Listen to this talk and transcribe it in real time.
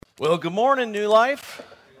Well, good morning, New Life.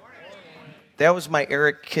 That was my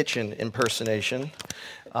Eric Kitchen impersonation.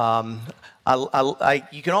 You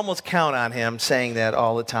can almost count on him saying that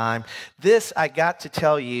all the time. This, I got to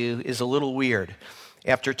tell you, is a little weird.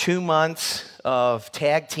 After 2 months of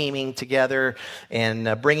tag teaming together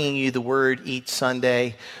and bringing you the word each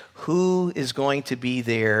Sunday, who is going to be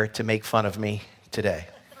there to make fun of me today?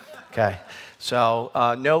 Okay. So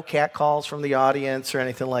no cat calls from the audience or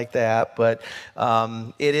anything like that, but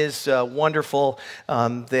it is wonderful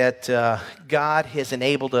that God has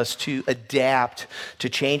enabled us to adapt to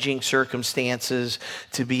changing circumstances,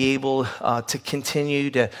 to be able to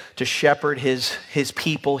continue to shepherd his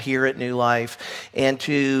people here at New Life, and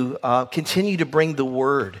to continue to bring the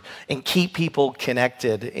word and keep people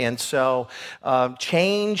connected. And so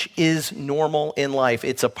change is normal in life.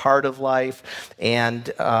 It's a part of life,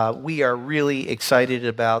 and we are really excited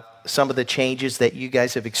about some of the changes that you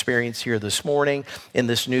guys have experienced here this morning in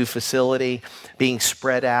this new facility, being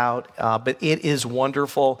spread out. But it is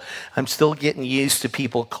wonderful. I'm still getting used to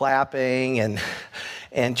people clapping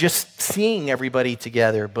and just seeing everybody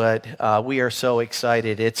together, but we are so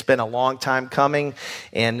excited. It's been a long time coming,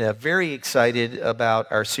 and very excited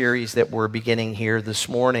about our series that we're beginning here this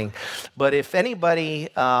morning. But if anybody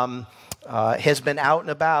has been out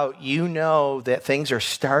and about, you know that things are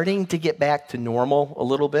starting to get back to normal a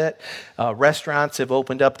little bit. Restaurants have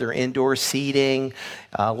opened up their indoor seating.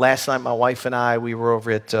 Last night, my wife and we were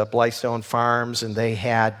over at Blythestone Farms, and they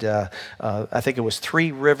had, I think it was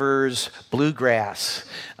Three Rivers Bluegrass.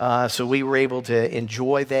 So we were able to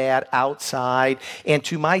enjoy that outside. And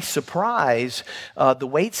to my surprise, the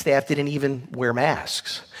wait staff didn't even wear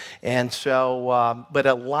masks. And so, but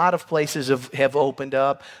a lot of places have opened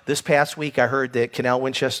up. This past week, I heard that Canal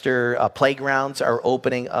Winchester playgrounds are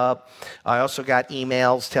opening up. I also got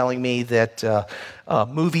emails telling me that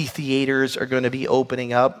movie theaters are going to be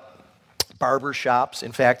opening up, barber shops.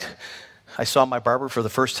 In fact, I saw my barber for the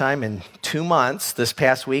first time in 2 months this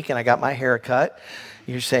past week, and I got my hair cut.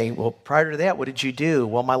 You're saying, well, prior to that, what did you do?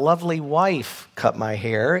 Well, my lovely wife cut my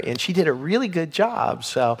hair, and she did a really good job.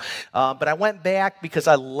 So, but I went back because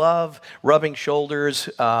I love rubbing shoulders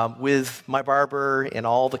with my barber and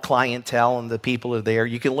all the clientele and the people who are there.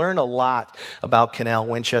 You can learn a lot about Canal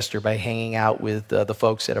Winchester by hanging out with the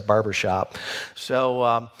folks at a barbershop.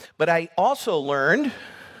 So, but I also learned,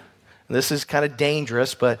 this is kind of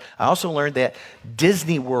dangerous, but I also learned that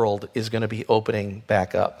Disney World is going to be opening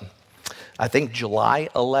back up. I think July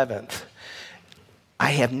 11th. I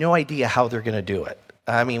have no idea how they're going to do it.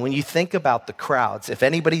 I mean, when you think about the crowds, if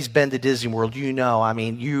anybody's been to Disney World, you know, I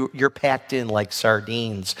mean, you're packed in like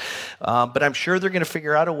sardines. But I'm sure they're going to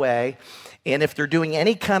figure out a way. And if they're doing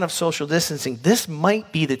any kind of social distancing, this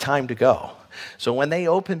might be the time to go. So when they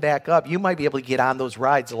open back up, you might be able to get on those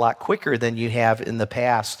rides a lot quicker than you have in the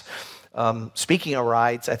past. Speaking of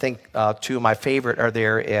rides, I think two of my favorite are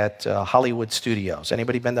there at Hollywood Studios.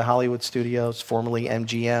 Anybody been to Hollywood Studios, formerly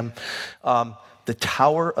MGM? The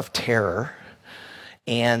Tower of Terror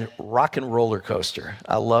and Rock and Roller Coaster.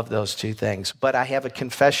 I love those two things. But I have a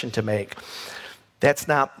confession to make. That's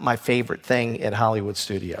not my favorite thing at Hollywood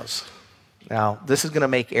Studios. Now, this is going to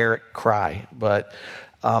make Eric cry, but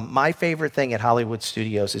my favorite thing at Hollywood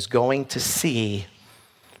Studios is going to see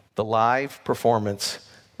the live performance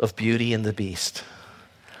of Beauty and the Beast.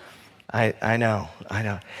 I know.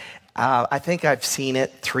 I think I've seen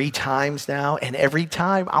it 3 times now, and every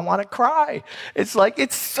time I want to cry. It's like,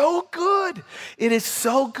 it's so good. It is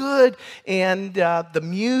so good. And the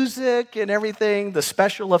music and everything, the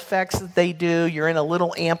special effects that they do, you're in a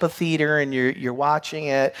little amphitheater and you're watching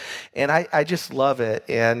it, and I just love it.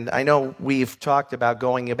 And I know we've talked about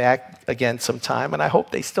going back again sometime, and I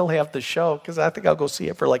hope they still have the show, because I think I'll go see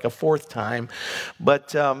it for like a 4th time.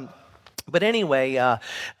 But anyway,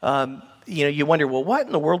 you wonder, well, what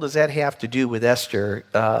in the world does that have to do with Esther?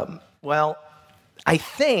 Well, I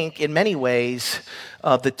think in many ways,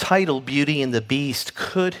 the title Beauty and the Beast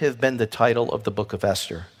could have been the title of the book of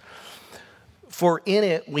Esther. For in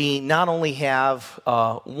it, we not only have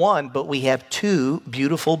one, but we have 2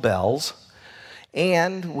 beautiful bells.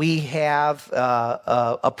 And we have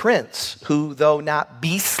a prince who, though not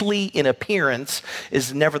beastly in appearance,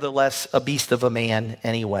 is nevertheless a beast of a man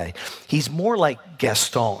anyway. He's more like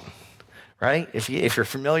Gaston, right? If you're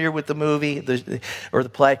familiar with the movie or the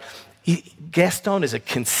play, Gaston is a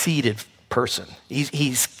conceited person.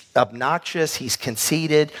 He's obnoxious, he's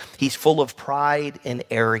conceited, he's full of pride and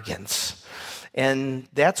arrogance. And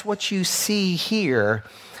that's what you see here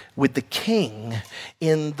with the king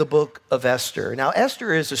in the book of Esther. Now,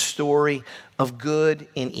 Esther is a story of good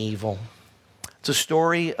and evil. It's a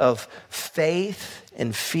story of faith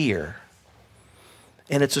and fear.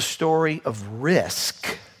 And it's a story of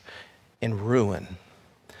risk and ruin.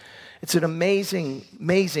 It's an amazing,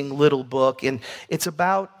 amazing little book, and it's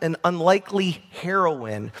about an unlikely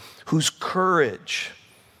heroine whose courage,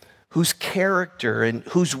 whose character, and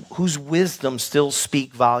whose wisdom still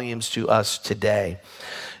speak volumes to us today.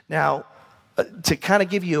 Now, to kind of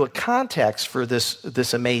give you a context for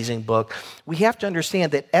this amazing book, we have to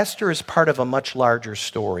understand that Esther is part of a much larger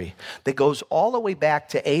story that goes all the way back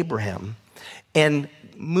to Abraham and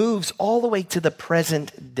moves all the way to the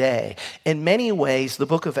present day. In many ways, the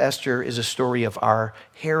book of Esther is a story of our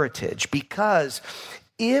heritage, because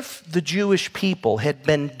if the Jewish people had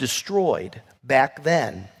been destroyed back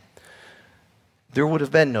then, there would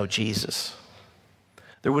have been no Jesus.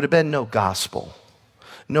 There would have been no gospel,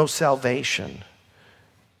 no salvation,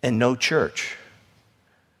 and no church.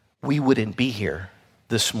 We wouldn't be here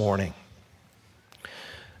this morning.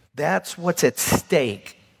 That's what's at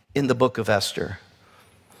stake in the book of Esther.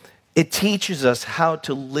 It teaches us how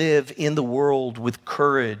to live in the world with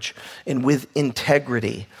courage and with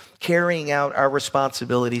integrity, carrying out our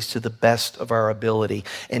responsibilities to the best of our ability,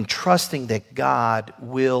 and trusting that God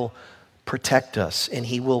will protect us and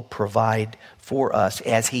He will provide for us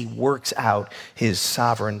as He works out His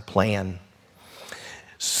sovereign plan.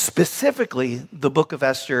 Specifically, the book of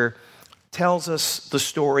Esther tells us the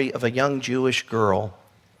story of a young Jewish girl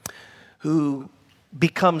who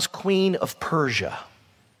becomes queen of Persia.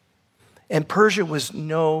 And Persia was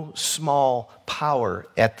no small power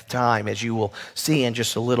at the time, as you will see in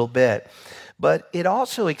just a little bit. But it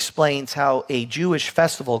also explains how a Jewish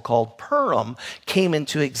festival called Purim came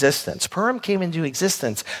into existence. Purim came into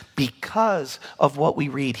existence because of what we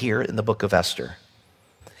read here in the book of Esther.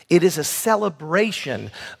 It is a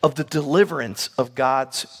celebration of the deliverance of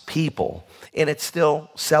God's people, and it's still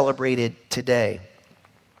celebrated today.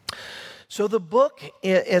 So the book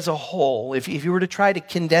as a whole, if you were to try to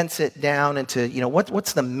condense it down into,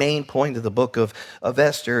 what's the main point of the book of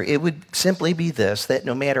Esther, it would simply be this: that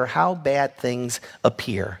no matter how bad things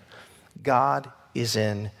appear, God is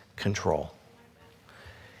in control.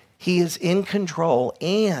 He is in control,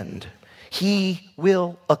 and He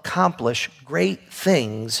will accomplish great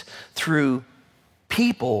things through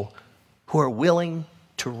people who are willing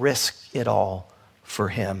to risk it all for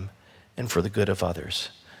Him and for the good of others.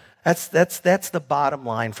 That's the bottom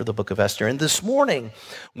line for the book of Esther. And this morning,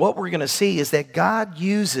 what we're going to see is that God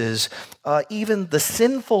uses even the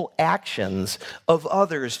sinful actions of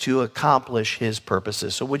others to accomplish His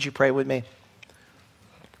purposes. So would you pray with me?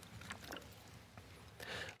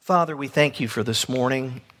 Father, we thank You for this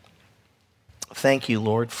morning. Thank You,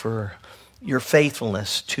 Lord, for Your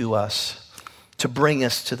faithfulness to us, to bring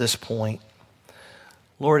us to this point.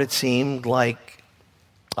 Lord, it seemed like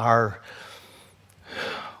our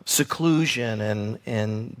seclusion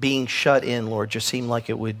and being shut in, Lord, just seemed like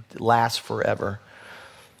it would last forever.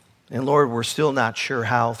 And Lord, we're still not sure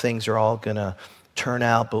how things are all going to turn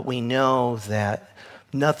out, but we know that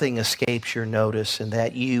nothing escapes Your notice and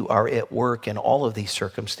that You are at work in all of these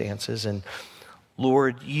circumstances. And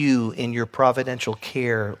Lord, You, in Your providential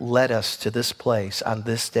care, led us to this place on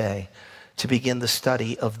this day to begin the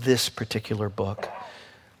study of this particular book.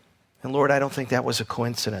 And Lord, I don't think that was a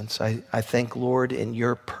coincidence. I think, Lord, in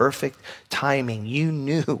Your perfect timing, You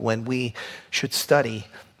knew when we should study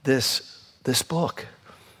this book.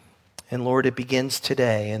 And Lord, it begins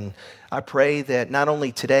today. And I pray that not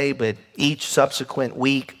only today, but each subsequent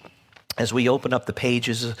week, as we open up the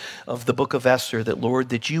pages of the book of Esther, that, Lord,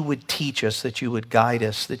 that You would teach us, that You would guide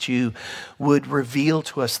us, that You would reveal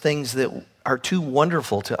to us things that are too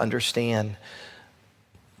wonderful to understand.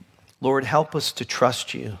 Lord, help us to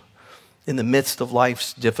trust You in the midst of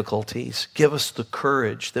life's difficulties. Give us the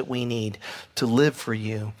courage that we need to live for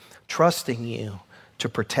You, trusting You to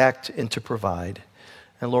protect and to provide.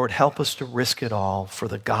 And Lord, help us to risk it all for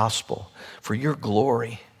the gospel, for Your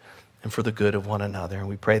glory, and for the good of one another. And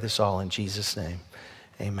we pray this all in Jesus' name.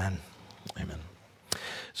 Amen. Amen.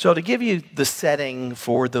 So to give you the setting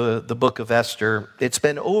for the book of Esther, it's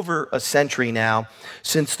been over a century now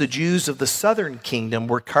since the Jews of the southern kingdom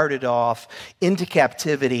were carted off into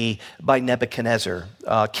captivity by Nebuchadnezzar,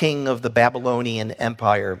 king of the Babylonian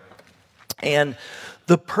Empire. And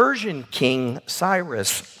the Persian king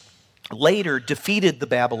Cyrus later defeated the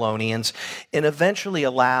Babylonians and eventually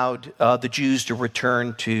allowed the Jews to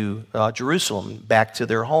return to Jerusalem, back to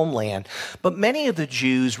their homeland. But many of the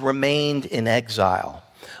Jews remained in exile.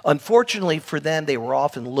 Unfortunately for them, they were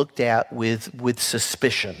often looked at with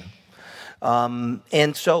suspicion.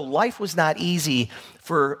 And so life was not easy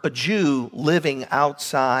for a Jew living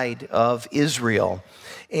outside of Israel.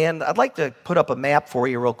 And I'd like to put up a map for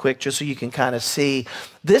you real quick just so you can kind of see.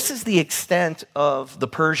 This is the extent of the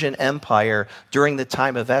Persian Empire during the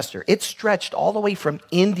time of Esther. It stretched all the way from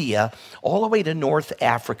India all the way to North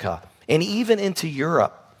Africa and even into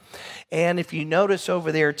Europe. And if you notice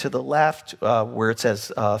over there to the left where it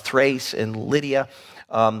says Thrace and Lydia,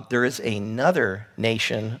 there is another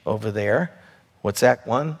nation over there. What's that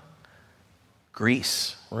one?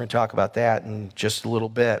 Greece. We're going to talk about that in just a little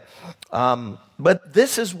bit. But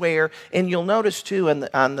this is where, and you'll notice too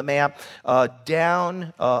on the map,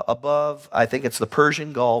 down above, I think it's the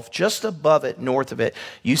Persian Gulf, just above it, north of it,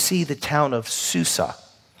 you see the town of Susa.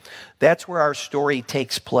 That's where our story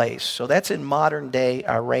takes place. So that's in modern day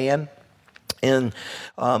Iran. And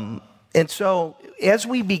so as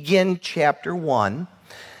we begin chapter 1,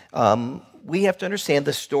 we have to understand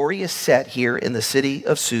the story is set here in the city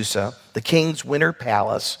of Susa, the king's winter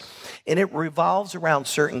palace, and it revolves around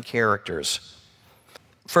certain characters.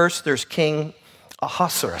 First, there's King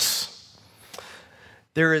Ahasuerus.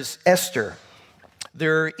 There is Esther.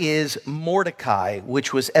 There is Mordecai,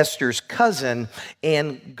 which was Esther's cousin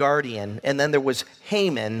and guardian. And then there was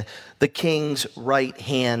Haman, the king's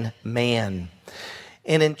right-hand man.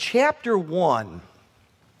 And in chapter 1,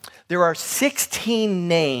 there are 16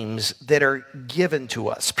 names that are given to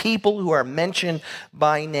us, people who are mentioned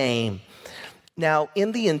by name. Now,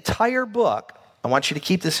 in the entire book, I want you to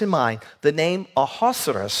keep this in mind, the name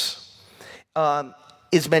Ahasuerus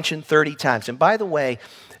is mentioned 30 times. And by the way,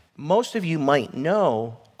 most of you might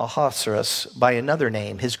know Ahasuerus by another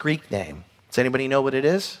name, his Greek name. Does anybody know what it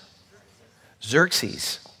is?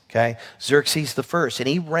 Xerxes. Okay, Xerxes the first, and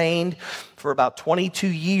he reigned for about 22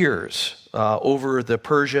 years over the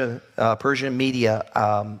Persian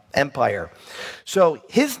Media Empire. So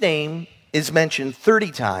his name is mentioned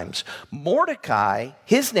 30 times. Mordecai,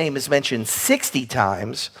 his name is mentioned 60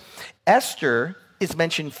 times. Esther is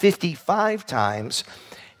mentioned 55 times.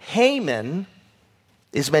 Haman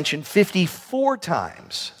is mentioned 54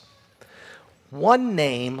 times. One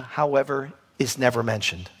name, however, is never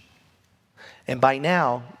mentioned. And by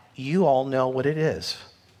now, you all know what it is.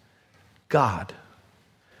 God.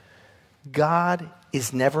 God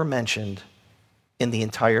is never mentioned in the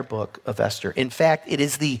entire book of Esther. In fact, it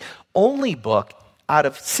is the only book out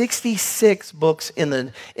of 66 books in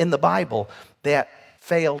the Bible that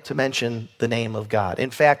fail to mention the name of God.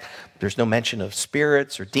 In fact, there's no mention of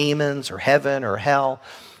spirits or demons or heaven or hell.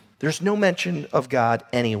 There's no mention of God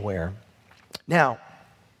anywhere. Now,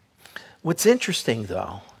 what's interesting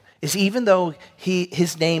though, is even though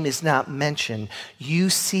his name is not mentioned,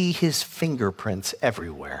 you see his fingerprints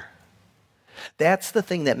everywhere. That's the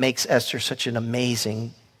thing that makes Esther such an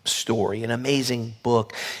amazing story, an amazing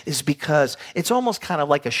book, is because it's almost kind of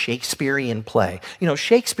like a Shakespearean play. You know,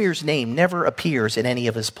 Shakespeare's name never appears in any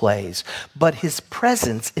of his plays, but his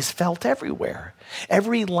presence is felt everywhere.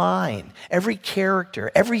 Every line, every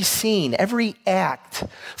character, every scene, every act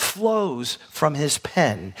flows from his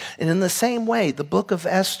pen. And in the same way, the book of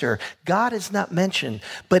Esther, God is not mentioned,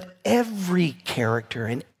 but every character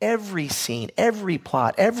and every scene, every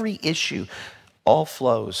plot, every issue, all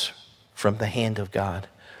flows from the hand of God.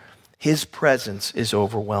 His presence is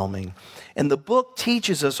overwhelming. And the book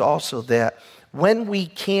teaches us also that when we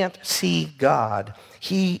can't see God,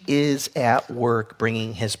 he is at work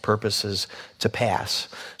bringing his purposes to pass.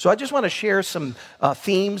 So I just want to share some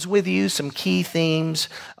themes with you, some key themes.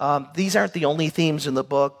 These aren't the only themes in the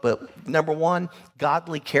book, but number one,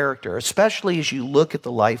 godly character, especially as you look at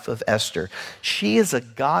the life of Esther. She is a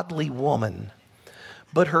godly woman,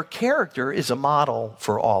 but her character is a model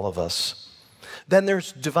for all of us. Then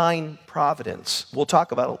there's divine providence. We'll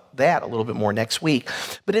talk about that a little bit more next week.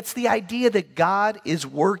 But it's the idea that God is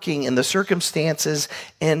working in the circumstances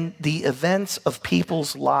and the events of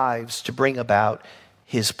people's lives to bring about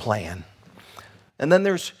his plan. And then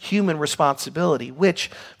there's human responsibility,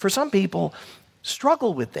 which for some people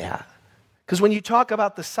struggle with that. Because when you talk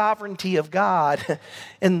about the sovereignty of God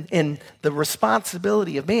and the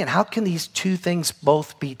responsibility of man, how can these two things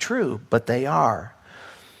both be true? But they are.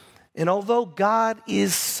 And although God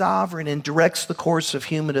is sovereign and directs the course of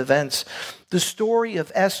human events, the story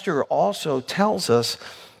of Esther also tells us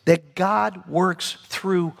that God works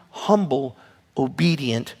through humble,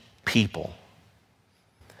 obedient people.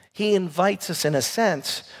 He invites us, in a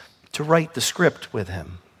sense, to write the script with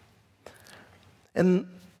him. And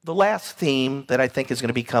the last theme that I think is going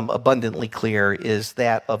to become abundantly clear is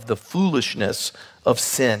that of the foolishness of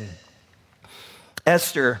sin.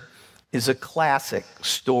 Esther is a classic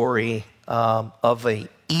story of an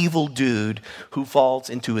evil dude who falls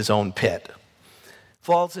into his own pit,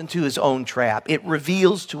 falls into his own trap. It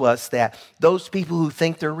reveals to us that those people who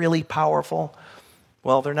think they're really powerful,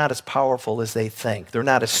 well, they're not as powerful as they think. They're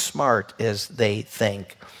not as smart as they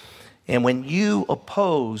think. And when you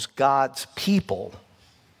oppose God's people,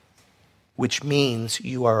 which means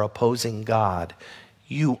you are opposing God,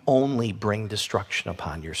 you only bring destruction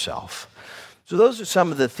upon yourself. So those are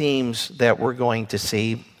some of the themes that we're going to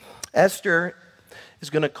see. Esther is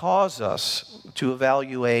going to cause us to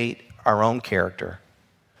evaluate our own character.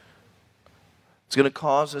 It's going to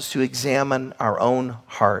cause us to examine our own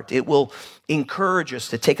heart. It will encourage us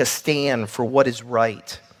to take a stand for what is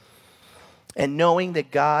right. And knowing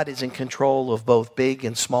that God is in control of both big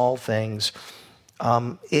and small things,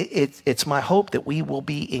 it's my hope that we will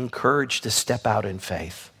be encouraged to step out in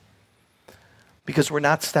faith. Because we're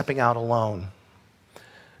not stepping out alone.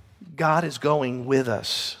 God is going with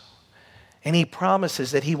us. And He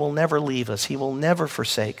promises that He will never leave us. He will never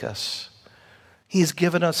forsake us. He has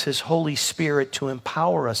given us His Holy Spirit to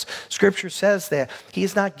empower us. Scripture says that He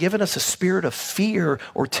has not given us a spirit of fear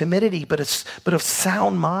or timidity, but of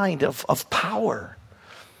sound mind, of power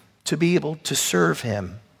to be able to serve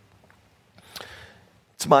Him.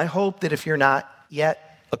 It's my hope that if you're not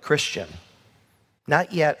yet a Christian,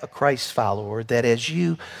 not yet a Christ follower, that as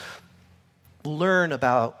you learn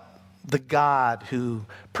about the God who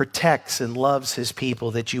protects and loves His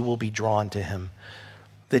people, that you will be drawn to Him,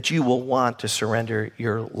 that you will want to surrender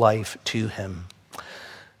your life to Him.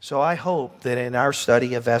 So I hope that in our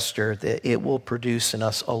study of Esther, that it will produce in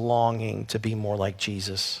us a longing to be more like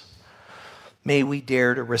Jesus. May we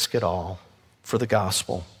dare to risk it all for the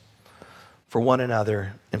gospel, for one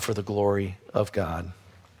another, and for the glory of God.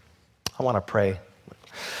 I want to pray.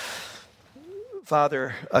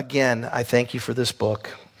 Father, again, I thank You for this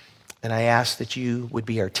book, and I ask that You would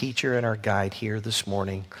be our teacher and our guide here this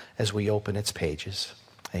morning as we open its pages.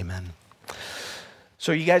 Amen.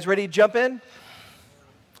 So you guys ready to jump in?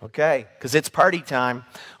 Okay, because it's party time.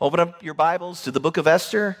 Open up your Bibles to the book of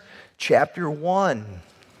Esther, chapter 1.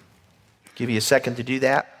 Give you a second to do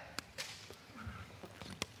that.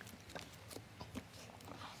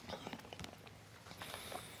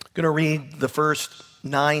 I'm going to read the first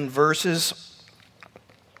 9 verses.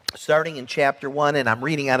 Starting in chapter 1, and I'm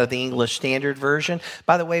reading out of the English Standard Version.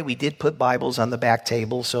 By the way, we did put Bibles on the back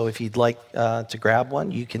table, so if you'd like to grab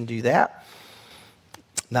one, you can do that.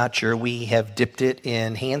 Not sure we have dipped it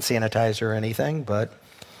in hand sanitizer or anything, but...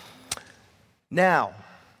 Now,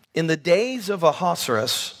 in the days of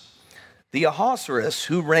Ahasuerus, the Ahasuerus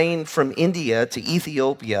who reigned from India to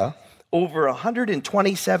Ethiopia over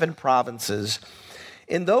 127 provinces,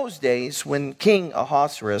 in those days when King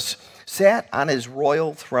Ahasuerus sat on his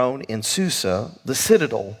royal throne in Susa, the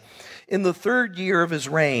citadel, in the 3rd year of his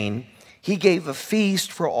reign, he gave a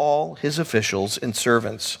feast for all his officials and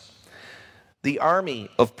servants. The army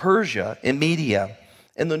of Persia and Media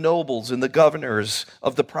and the nobles and the governors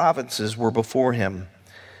of the provinces were before him,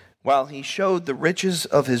 while he showed the riches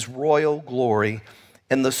of his royal glory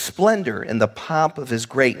and the splendor and the pomp of his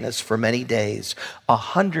greatness for many days,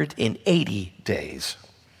 180 days.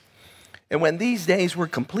 And when these days were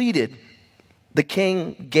completed, the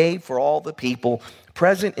king gave for all the people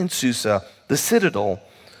present in Susa, the citadel,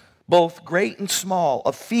 both great and small,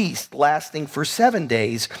 a feast lasting for 7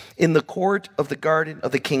 days in the court of the garden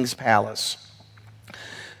of the king's palace.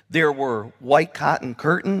 There were white cotton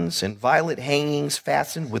curtains and violet hangings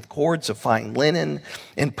fastened with cords of fine linen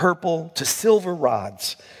and purple to silver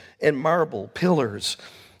rods and marble pillars,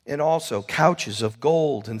 and also couches of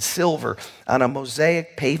gold and silver on a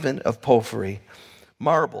mosaic pavement of porphyry,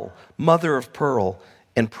 marble, mother of pearl,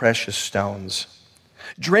 and precious stones.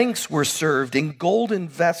 Drinks were served in golden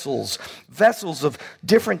vessels, vessels of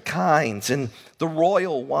different kinds, and the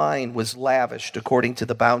royal wine was lavished according to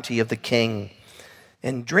the bounty of the king.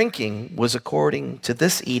 And drinking was according to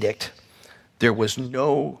this edict. There was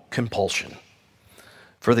no compulsion.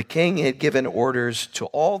 For the king had given orders to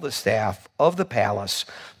all the staff of the palace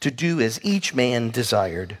to do as each man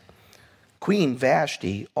desired. Queen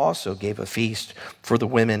Vashti also gave a feast for the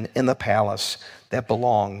women in the palace that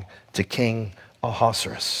belonged to King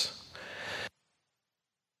Ahasuerus.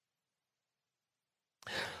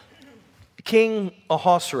 King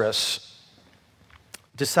Ahasuerus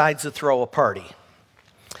decides to throw a party.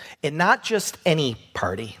 And not just any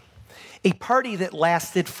party, a party that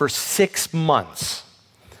lasted for 6 months.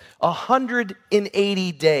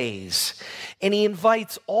 180 days. And he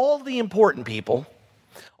invites all the important people,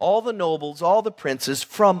 all the nobles, all the princes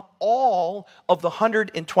from all of the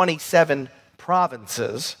 127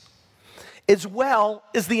 provinces, as well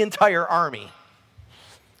as the entire army.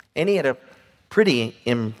 And he had a pretty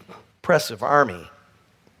impressive army.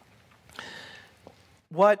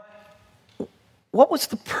 What was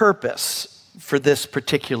the purpose for this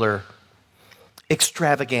particular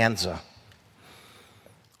extravaganza?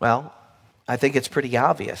 Well, I think it's pretty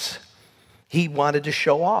obvious. He wanted to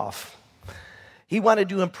show off. He wanted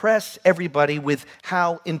to impress everybody with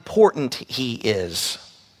how important he is.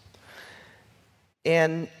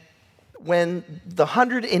 And when the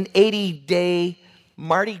 180-day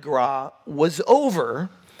Mardi Gras was over,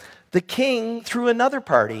 the king threw another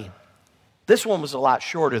party. This one was a lot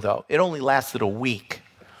shorter, though. It only lasted a week.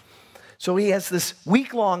 So he has this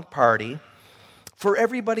week-long party for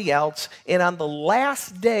everybody else, and on the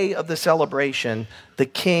last day of the celebration, the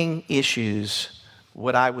king issues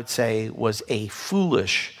what I would say was a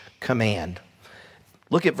foolish command.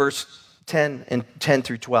 Look at verse 10 and 10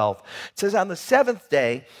 through 12. It says, on the seventh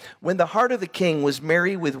day, when the heart of the king was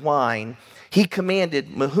merry with wine, he commanded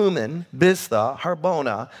Mehuman, Biztha,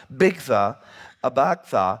 Harbona, Bigtha,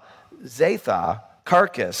 Abagtha, Zatha,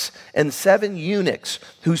 Carcass, and 7 eunuchs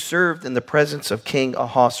who served in the presence of King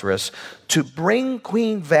Ahasuerus to bring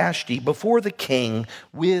Queen Vashti before the king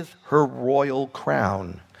with her royal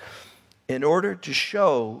crown, in order to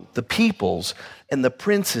show the peoples and the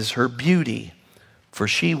princes her beauty, for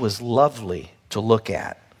she was lovely to look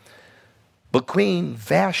at. But Queen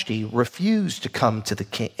Vashti refused to come to the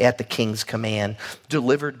king at the king's command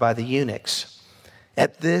delivered by the eunuchs.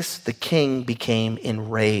 At this, the king became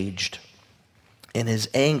enraged, and his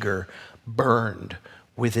anger burned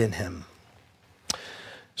within him.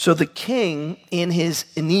 So the king, in his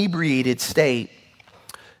inebriated state,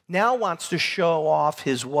 now wants to show off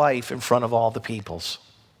his wife in front of all the peoples,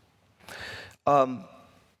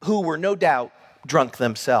 who were no doubt drunk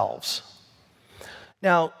themselves.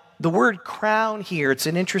 Now, the word crown here, it's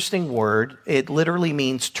an interesting word. It literally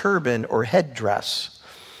means turban or headdress.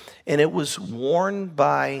 And it was worn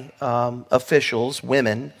by officials,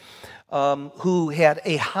 women, who had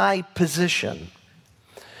a high position.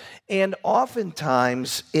 And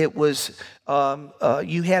oftentimes it was,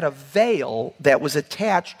 you had a veil that was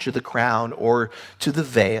attached to the crown or to the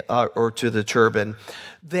veil or to the turban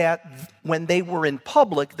that when they were in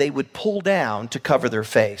public, they would pull down to cover their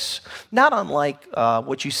face. Not unlike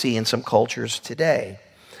what you see in some cultures today.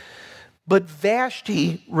 But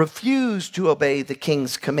Vashti refused to obey the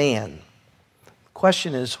king's command. The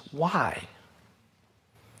question is, why?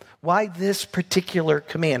 Why this particular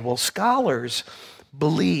command? Well, scholars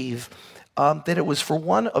believe that it was for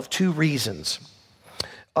one of two reasons.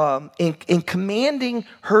 In commanding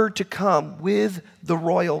her to come with the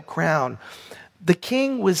royal crown, the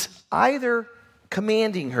king was either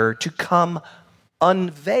commanding her to come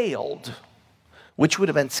unveiled, which would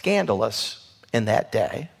have been scandalous in that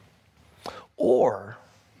day, or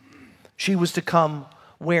she was to come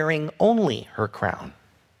wearing only her crown,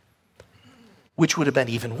 which would have been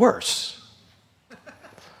even worse.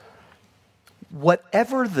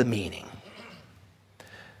 Whatever the meaning,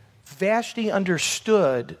 Vashti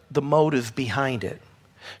understood the motive behind it.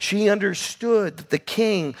 She understood that the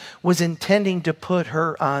king was intending to put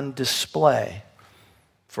her on display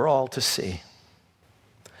for all to see.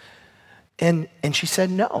 And she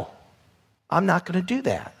said, no, I'm not going to do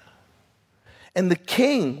that. And the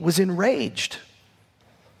king was enraged.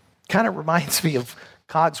 Kind of reminds me of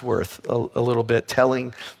Cogsworth a little bit,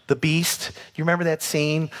 telling the Beast. You remember that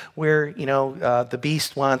scene where, the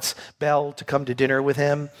Beast wants Belle to come to dinner with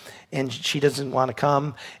him, and she doesn't want to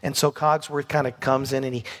come. And so Cogsworth kind of comes in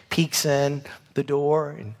and he peeks in the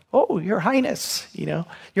door and, oh, Your Highness,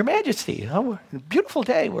 Your Majesty, oh, beautiful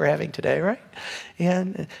day we're having today, right?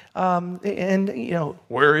 And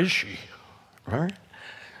where is she? Right?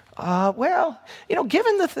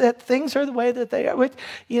 Given that things are the way that they are,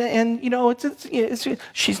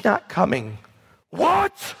 she's not coming.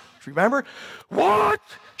 What? Remember? What?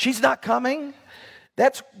 She's not coming?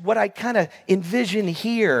 That's what I kind of envision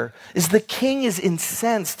here, is the king is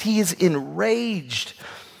incensed. He is enraged.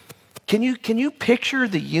 Can you picture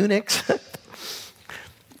the eunuchs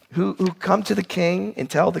who come to the king and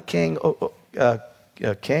tell the king,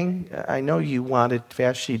 King, I know you wanted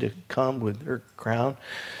Vashti to come with her crown,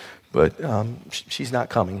 but she's not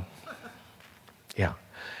coming. Yeah.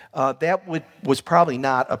 That was probably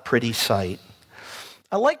not a pretty sight.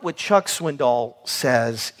 I like what Chuck Swindoll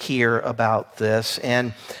says here about this,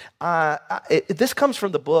 and this comes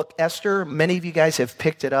from the book Esther. Many of you guys have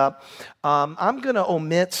picked it up. I'm going to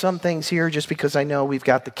omit some things here just because I know we've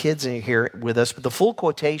got the kids in here with us, but the full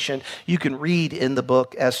quotation you can read in the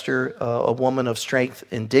book Esther, A Woman of Strength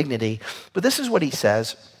and Dignity. But this is what he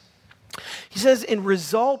says. He says, in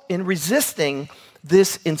resisting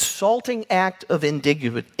this insulting act of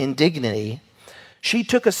indignity, She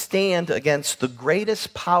took a stand against the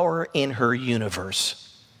greatest power in her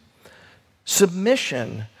universe.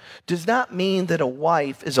 Submission does not mean that a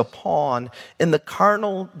wife is a pawn in the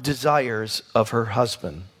carnal desires of her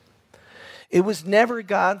husband. It was never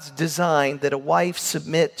God's design that a wife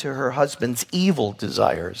submit to her husband's evil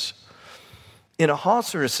desires. In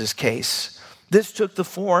Ahasuerus' case, this took the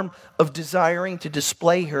form of desiring to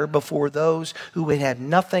display her before those who had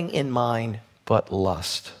nothing in mind but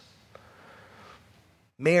lust.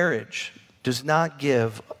 Marriage does not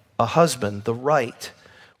give a husband the right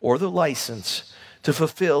or the license to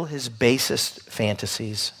fulfill his basest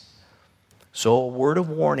fantasies. So a word of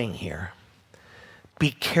warning here.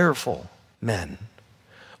 Be careful, men,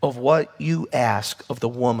 of what you ask of the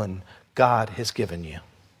woman God has given you.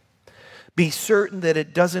 Be certain that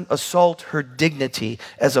it doesn't assault her dignity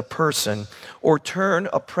as a person or turn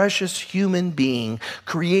a precious human being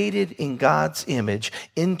created in God's image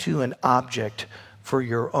into an object for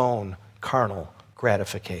your own carnal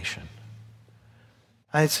gratification.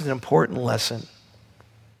 It's an important lesson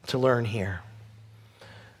to learn here.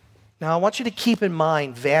 Now, I want you to keep in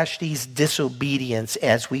mind Vashti's disobedience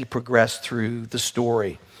as we progress through the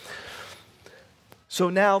story. So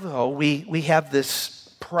now, though, we have this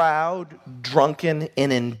proud, drunken,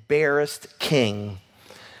 and embarrassed king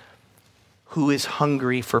who is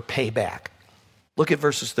hungry for payback. Look at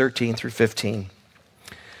verses 13 through 15.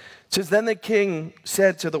 It says, Then the king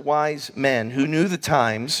said to the wise men who knew the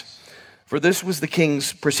times, for this was the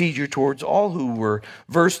king's procedure towards all who were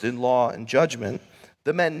versed in law and judgment,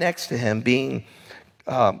 the men next to him being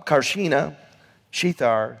Karshena,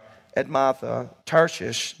 Shethar, Admatha,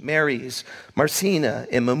 Tarshish, Meres, Marsena,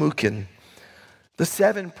 and Memucan, the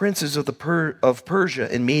 7 princes of Persia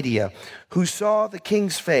and Media, who saw the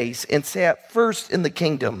king's face and sat first in the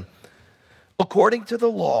kingdom. According to the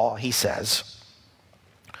law, he says,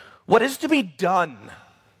 what is to be done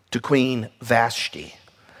to Queen Vashti?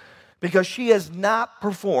 Because she has not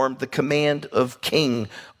performed the command of King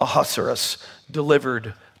Ahasuerus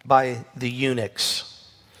delivered by the eunuchs.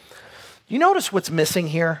 You notice what's missing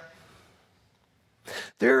here?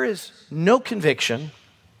 There is no conviction.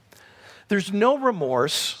 There's no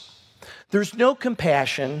remorse. There's no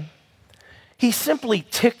compassion. He simply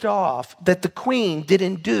ticked off that the queen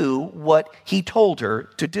didn't do what he told her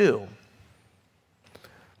to do.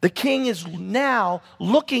 The king is now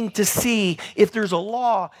looking to see if there's a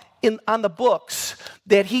law on the books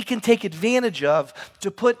that he can take advantage of to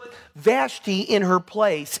put Vashti in her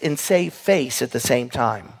place and save face at the same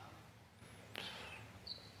time.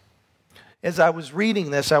 As I was reading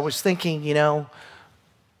this, I was thinking,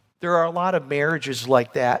 there are a lot of marriages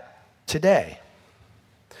like that today,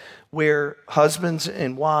 where husbands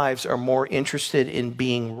and wives are more interested in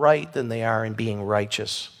being right than they are in being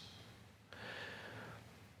righteous.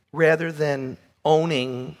 Rather than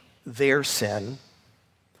owning their sin,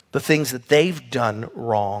 the things that they've done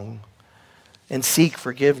wrong, and seek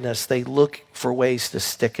forgiveness, they look for ways to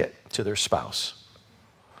stick it to their spouse.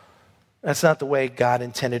 That's not the way God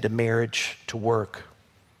intended a marriage to work.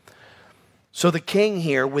 So the king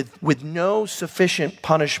here, with no sufficient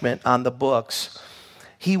punishment on the books,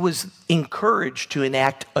 he was encouraged to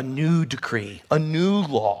enact a new decree, a new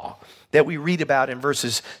law that we read about in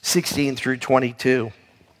verses 16 through 22.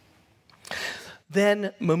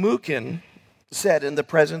 Then Memucan said in the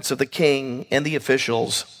presence of the king and the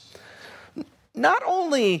officials, not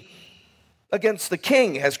only against the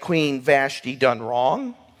king has Queen Vashti done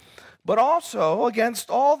wrong, but also against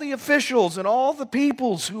all the officials and all the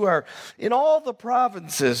peoples who are in all the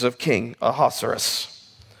provinces of King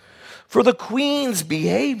Ahasuerus. For the queen's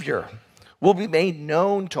behavior will be made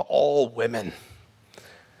known to all women,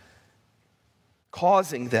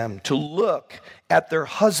 causing them to look at their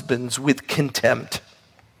husbands with contempt,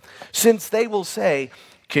 since they will say,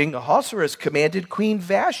 King Ahasuerus commanded Queen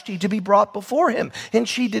Vashti to be brought before him, and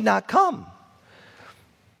she did not come.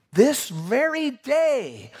 This very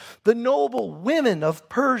day, the noble women of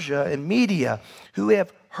Persia and Media who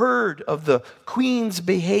have heard of the queen's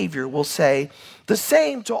behavior will say the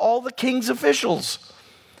same to all the king's officials,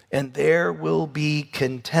 and there will be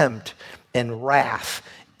contempt and wrath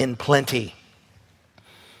in plenty.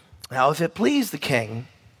 Now, if it please the king,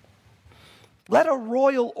 let a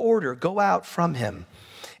royal order go out from him,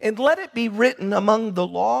 and let it be written among the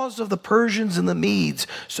laws of the Persians and the Medes,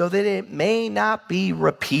 so that it may not be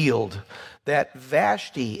repealed, that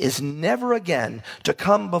Vashti is never again to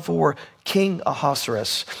come before King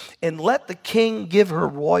Ahasuerus, and let the king give her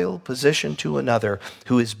royal position to another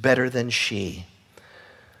who is better than she.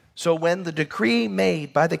 So when the decree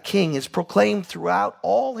made by the king is proclaimed throughout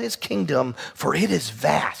all his kingdom, for it is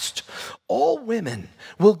vast, all women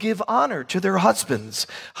will give honor to their husbands,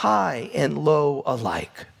 high and low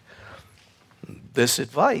alike. This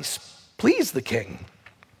advice pleased the king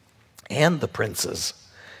and the princes.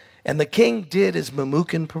 And the king did as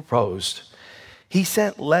Memucan proposed. He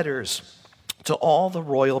sent letters to all the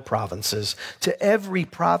royal provinces, to every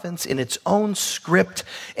province in its own script,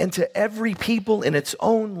 and to every people in its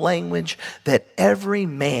own language, that every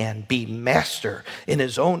man be master in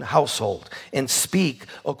his own household and speak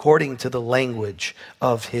according to the language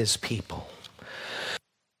of his people.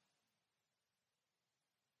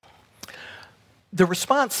 The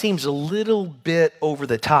response seems a little bit over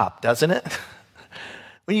the top, doesn't it?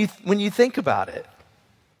 When you think about it.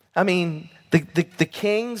 I mean, the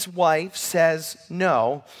king's wife says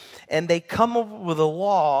no, and they come up with a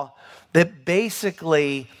law that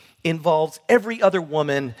basically involves every other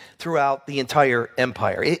woman throughout the entire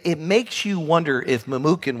empire. It makes you wonder if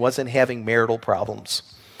Memucan wasn't having marital problems.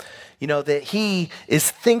 You know, that he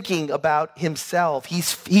is thinking about himself.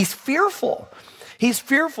 He's fearful. He's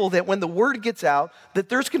fearful that when the word gets out, that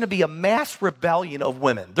there's going to be a mass rebellion of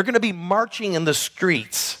women. They're going to be marching in the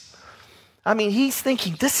streets. I mean, he's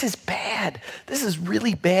thinking, this is bad. This is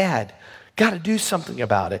really bad. Got to do something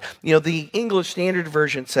about it. You know, the English Standard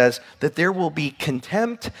Version says that there will be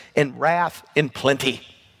contempt and wrath in plenty.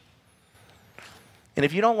 And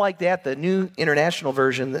if you don't like that, the New International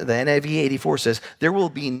Version, the NIV 84 says, there will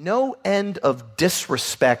be no end of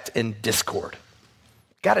disrespect and discord.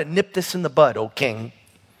 Got to nip this in the bud, O king.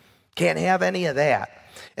 Can't have any of that.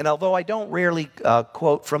 And although I don't rarely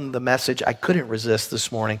quote from the Message, I couldn't resist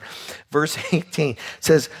this morning. Verse 18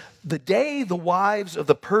 says, the day the wives of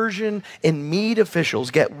the Persian and Mede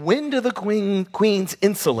officials get wind of the queen's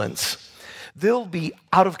insolence, they'll be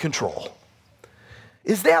out of control.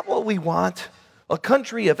 Is that what we want? A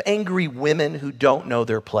country of angry women who don't know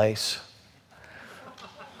their place?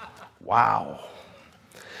 Wow.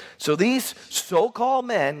 So these so-called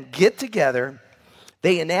men get together.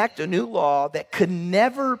 They enact a new law that could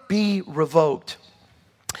never be revoked.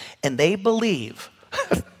 And they believe,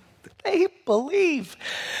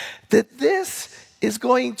 that this is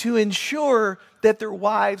going to ensure that their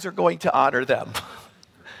wives are going to honor them.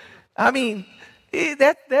 I mean,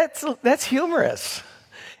 that's humorous.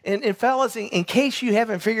 And fellas, in case you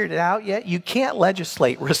haven't figured it out yet, you can't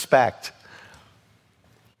legislate respect.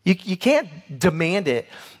 You can't demand it.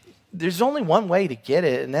 There's only one way to get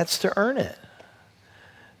it, and that's to earn it.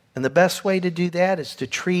 And the best way to do that is to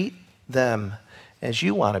treat them as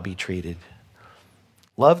you want to be treated.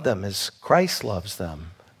 Love them as Christ loves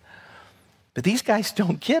them. But these guys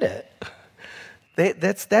don't get it.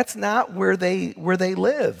 That's not where they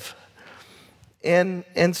live.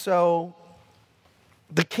 And so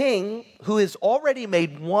the king, who has already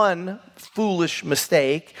made one foolish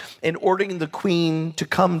mistake in ordering the queen to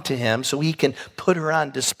come to him so he can put her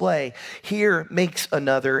on display, here makes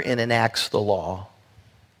another and enacts the law.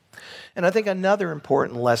 And I think another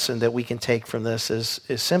important lesson that we can take from this is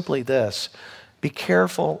simply this: be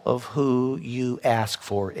careful of who you ask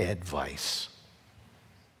for advice.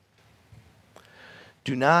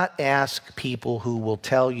 Do not ask people who will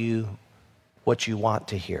tell you what you want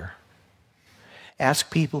to hear.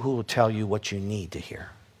 Ask people who will tell you what you need to hear.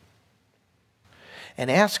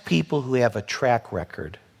 And ask people who have a track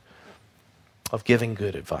record of giving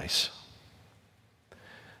good advice,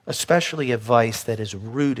 especially advice that is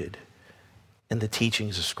rooted in the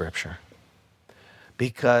teachings of Scripture.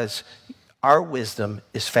 Because our wisdom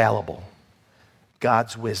is fallible.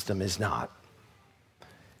 God's wisdom is not.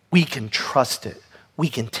 We can trust it. We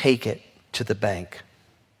can take it to the bank.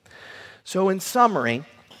 So in summary,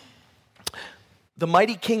 the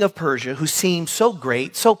mighty king of Persia, who seemed so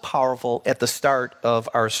great, so powerful at the start of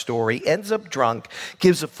our story, ends up drunk,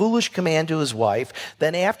 gives a foolish command to his wife.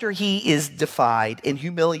 Then after he is defied and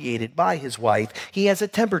humiliated by his wife, he has a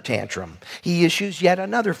temper tantrum. He issues yet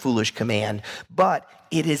another foolish command. But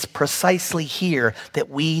it is precisely here that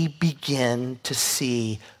we begin to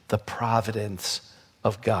see the providence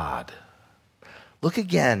of God. Look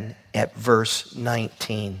again at verse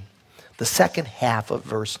 19, the second half of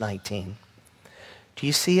verse 19. Do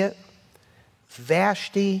you see it?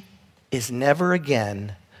 Vashti is never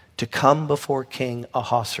again to come before King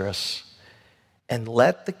Ahasuerus and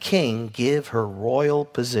let the king give her royal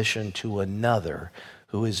position to another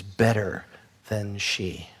who is better than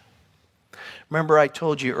she. Remember, I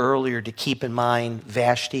told you earlier to keep in mind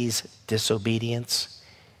Vashti's disobedience?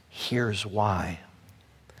 Here's why.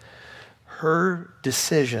 Her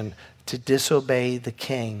decision to disobey the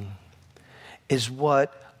king is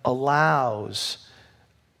what allows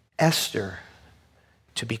Esther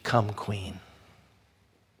to become queen.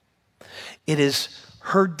 It is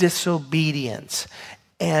her disobedience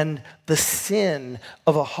and the sin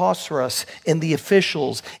of Ahasuerus and the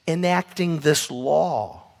officials enacting this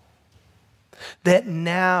law that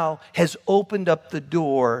now has opened up the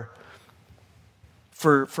door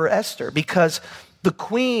for Esther, because the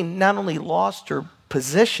queen not only lost her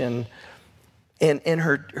position in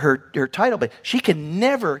her title, but she can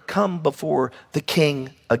never come before the king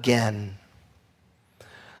again.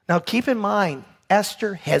 Now keep in mind,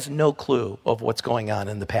 Esther has no clue of what's going on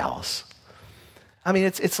in the palace. I mean,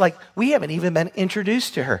 it's like we haven't even been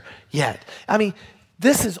introduced to her yet. I mean,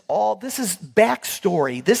 this is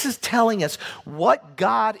backstory. This is telling us what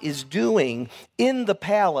God is doing in the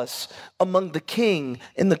palace among the king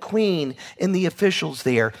and the queen and the officials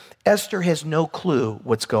there. Esther has no clue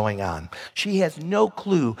what's going on. She has no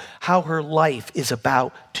clue how her life is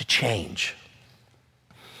about to change.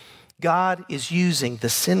 God is using the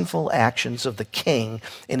sinful actions of the king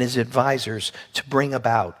and his advisors to bring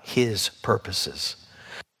about his purposes.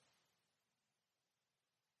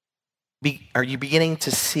 Are you beginning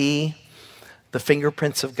to see the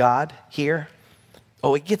fingerprints of God here?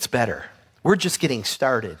 Oh, it gets better. We're just getting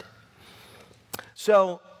started.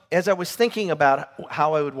 So, as I was thinking about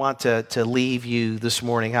how I would want to leave you this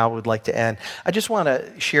morning, how I would like to end, I just want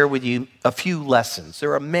to share with you a few lessons.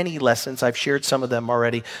 There are many lessons. I've shared some of them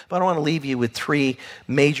already, but I want to leave you with 3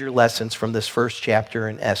 major lessons from this first chapter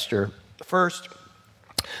in Esther. First,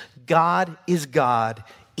 God is God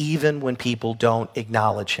even when people don't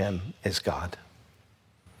acknowledge him as God.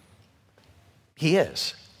 He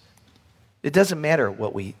is. It doesn't matter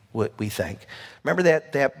what we think. Remember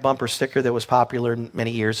that bumper sticker that was popular many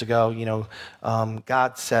years ago? You know,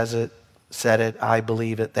 God said it, I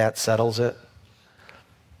believe it, that settles it.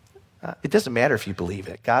 It doesn't matter if you believe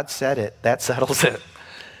it. God said it, that settles it.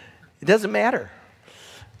 It doesn't matter.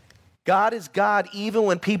 God is God even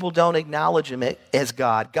when people don't acknowledge him as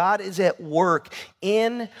God. God is at work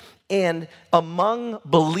in and among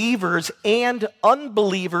believers and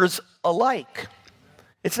unbelievers alike.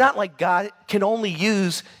 It's not like God can only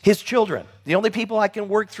use his children. The only people I can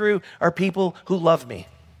work through are people who love me.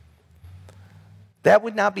 That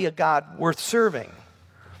would not be a God worth serving.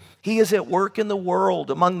 He is at work in the world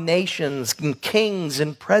among nations and kings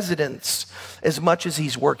and presidents as much as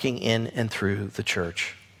he's working in and through the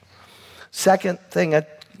church. Second thing I'd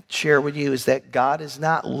share with you is that God is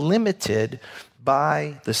not limited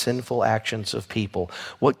by the sinful actions of people.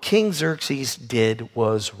 What King Xerxes did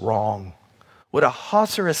was wrong. What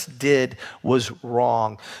Ahasuerus did was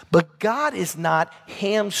wrong. But God is not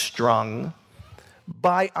hamstrung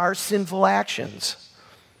by our sinful actions.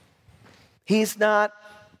 He's not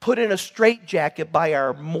put in a straitjacket by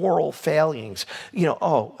our moral failings. You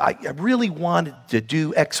know, I really wanted to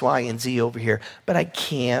do X, Y, and Z over here, but I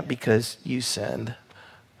can't because you sinned.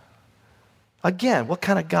 Again, what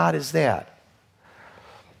kind of God is that?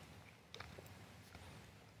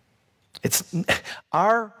 It's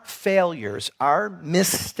our failures, our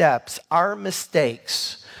missteps, our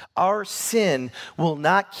mistakes, our sin will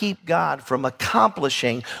not keep God from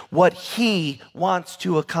accomplishing what he wants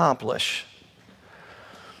to accomplish.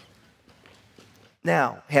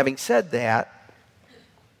 Now, having said that,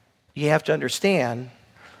 you have to understand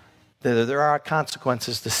that there are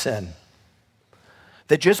consequences to sin.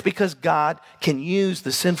 That just because God can use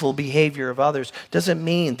the sinful behavior of others doesn't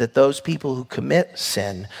mean that those people who commit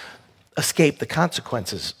sin escape the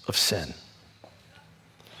consequences of sin.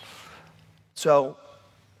 So,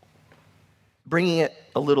 bringing it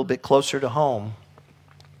a little bit closer to home,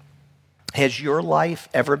 has your life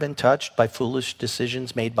ever been touched by foolish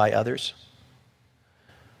decisions made by others?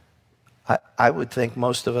 I would think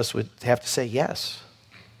most of us would have to say yes.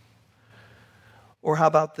 Or how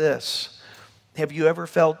about this? Have you ever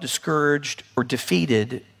felt discouraged or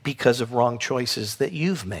defeated because of wrong choices that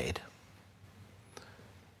you've made?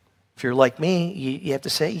 If you're like me, you have to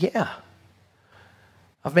say, yeah.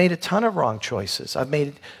 I've made a ton of wrong choices. I've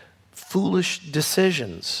made foolish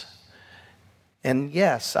decisions. And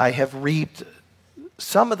yes, I have reaped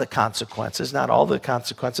some of the consequences, not all the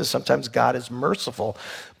consequences. Sometimes God is merciful,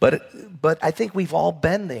 but I think we've all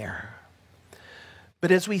been there. But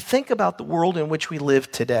as we think about the world in which we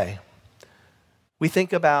live today, we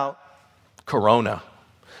think about Corona.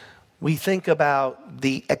 We think about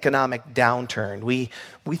the economic downturn. We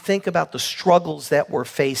think about the struggles that we're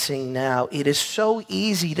facing now. It is so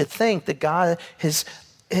easy to think that God has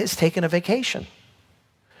taken a vacation.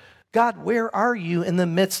 God, where are you in the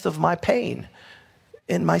midst of my pain,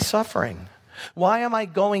 in my suffering? Why am I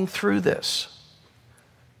going through this?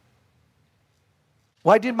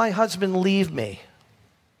 Why did my husband leave me?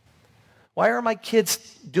 Why are my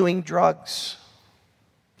kids doing drugs?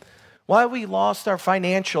 Why have we lost our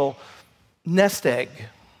financial nest egg?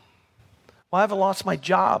 Why have I lost my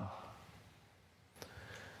job?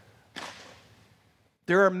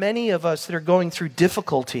 There are many of us that are going through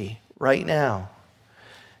difficulty right now.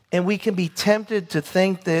 And we can be tempted to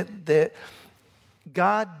think that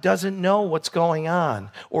God doesn't know what's going on,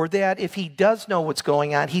 or that if he does know what's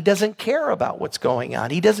going on, he doesn't care about what's going on.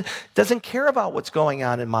 He doesn't care about what's going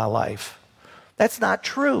on in my life. That's not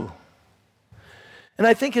true. And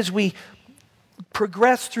I think as we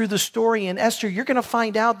progress through the story in Esther, you're going to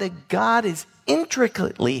find out that God is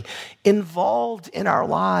intricately involved in our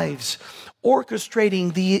lives,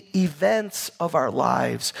 orchestrating the events of our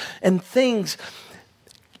lives and things,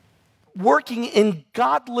 working in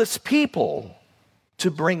godless people to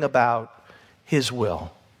bring about his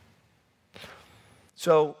will.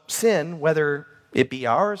 So sin, whether it be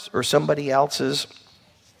ours or somebody else's,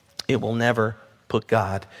 it will never put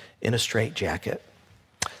God in a straitjacket.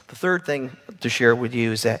 The third thing to share with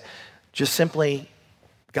you is that just simply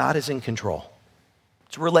God is in control.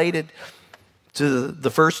 It's related to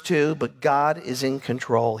the first two, but God is in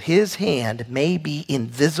control. His hand may be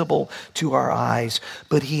invisible to our eyes,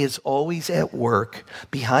 but he is always at work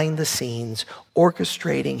behind the scenes,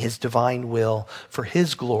 orchestrating his divine will for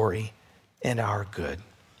his glory and our good.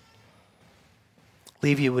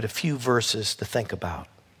 Leave you with a few verses to think about.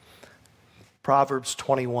 Proverbs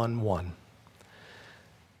 21:1.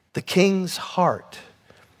 The king's heart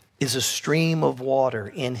is a stream of water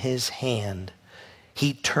in his hand.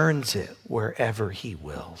 He turns it wherever he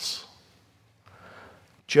wills.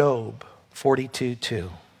 Job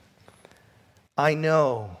 42:2. I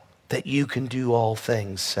know that you can do all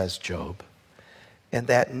things, says Job, and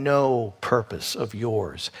that no purpose of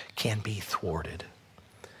yours can be thwarted.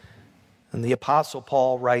 And the Apostle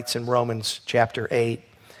Paul writes in Romans chapter 8,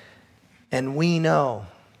 and we know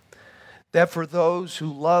that for those who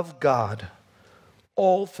love God,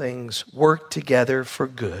 all things work together for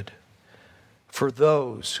good, for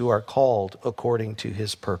those who are called according to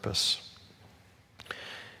his purpose.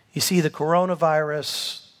 You see, the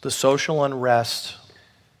coronavirus, the social unrest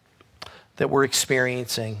that we're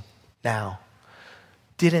experiencing now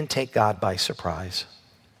didn't take God by surprise.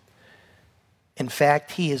 In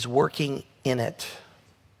fact, he is working in it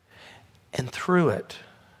and through it,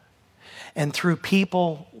 and through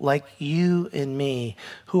people like you and me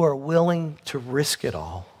who are willing to risk it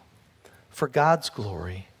all for God's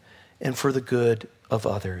glory and for the good of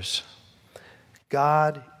others.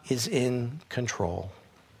 God is in control,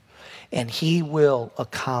 and he will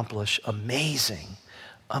accomplish amazing,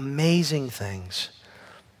 amazing things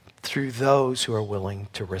through those who are willing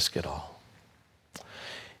to risk it all.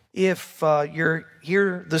 If you're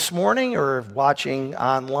here this morning or watching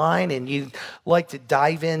online and you'd like to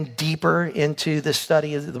dive in deeper into the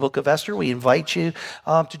study of the book of Esther, we invite you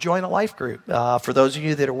to join a life group. For those of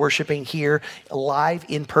you that are worshiping here live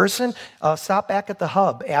in person, stop back at the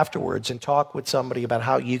hub afterwards and talk with somebody about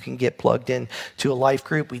how you can get plugged in to a life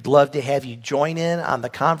group. We'd love to have you join in on the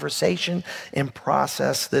conversation and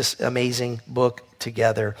process this amazing book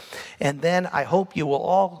together. And then I hope you will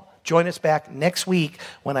all join us back next week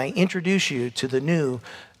when I introduce you to the new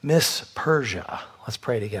Miss Persia. Let's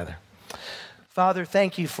pray together. Father,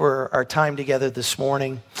 thank you for our time together this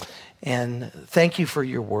morning, and thank you for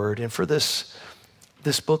your word and for this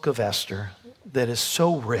book of Esther that is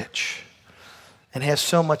so rich and has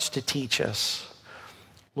so much to teach us.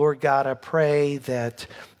 Lord God, I pray that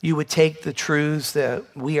you would take the truths that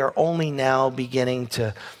we are only now beginning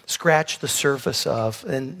to scratch the surface of,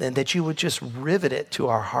 and that you would just rivet it to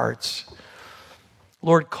our hearts.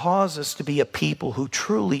 Lord, cause us to be a people who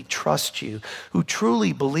truly trust you, who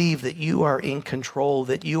truly believe that you are in control,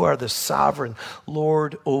 that you are the sovereign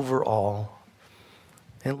Lord over all.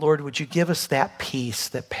 And Lord, would you give us that peace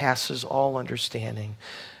that passes all understanding,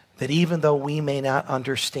 that even though we may not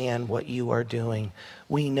understand what you are doing,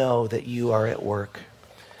 we know that you are at work.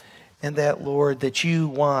 And that, Lord, that you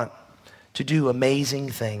want to do amazing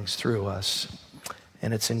things through us.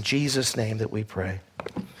 And it's in Jesus' name that we pray.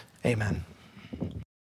 Amen.